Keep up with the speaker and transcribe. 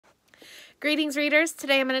Greetings, readers.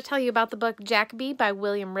 Today I'm going to tell you about the book Jackaby by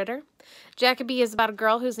William Ritter. Jackaby is about a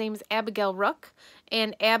girl whose name is Abigail Rook,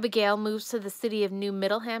 and Abigail moves to the city of New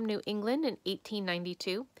Middleham, New England in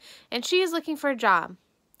 1892, and she is looking for a job.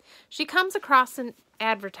 She comes across an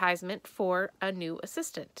advertisement for a new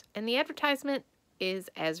assistant, and the advertisement is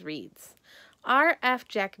as reads: R.F.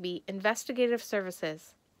 Jackaby, Investigative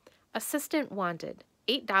Services. Assistant wanted,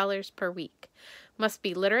 $8 per week. Must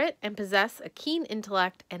be literate and possess a keen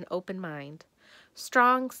intellect and open mind.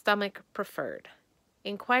 Strong stomach preferred.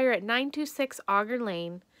 Inquire at 926 Auger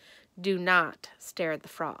Lane. Do not stare at the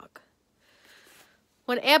frog.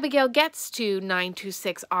 When Abigail gets to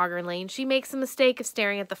 926 Auger Lane, she makes the mistake of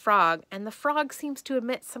staring at the frog, and the frog seems to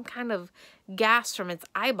emit some kind of gas from its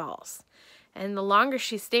eyeballs. And the longer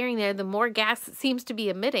she's staring there, the more gas it seems to be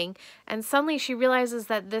emitting, and suddenly she realizes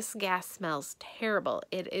that this gas smells terrible.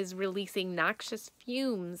 It is releasing noxious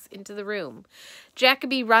fumes into the room.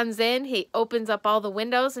 Jackaby runs in, he opens up all the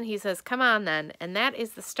windows, and he says, "Come on then." And that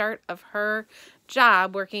is the start of her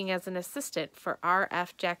job working as an assistant for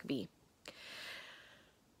R.F. Jackaby.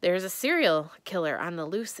 There's a serial killer on the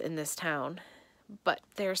loose in this town, but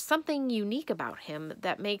there's something unique about him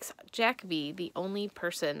that makes Jackaby the only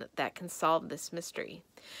person that can solve this mystery.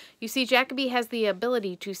 You see, Jackaby has the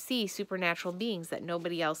ability to see supernatural beings that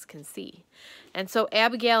nobody else can see. And so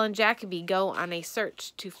Abigail and Jackaby go on a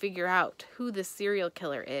search to figure out who this serial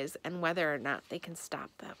killer is and whether or not they can stop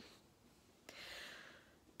them.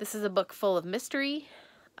 This is a book full of mystery,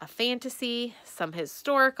 a fantasy, some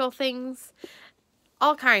historical things.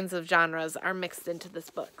 All kinds of genres are mixed into this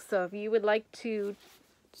book. So if you would like to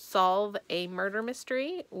solve a murder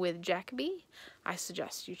mystery with Jackaby, I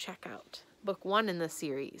suggest you check out book 1 in the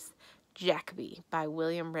series, Jackaby by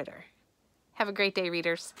William Ritter. Have a great day,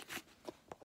 readers.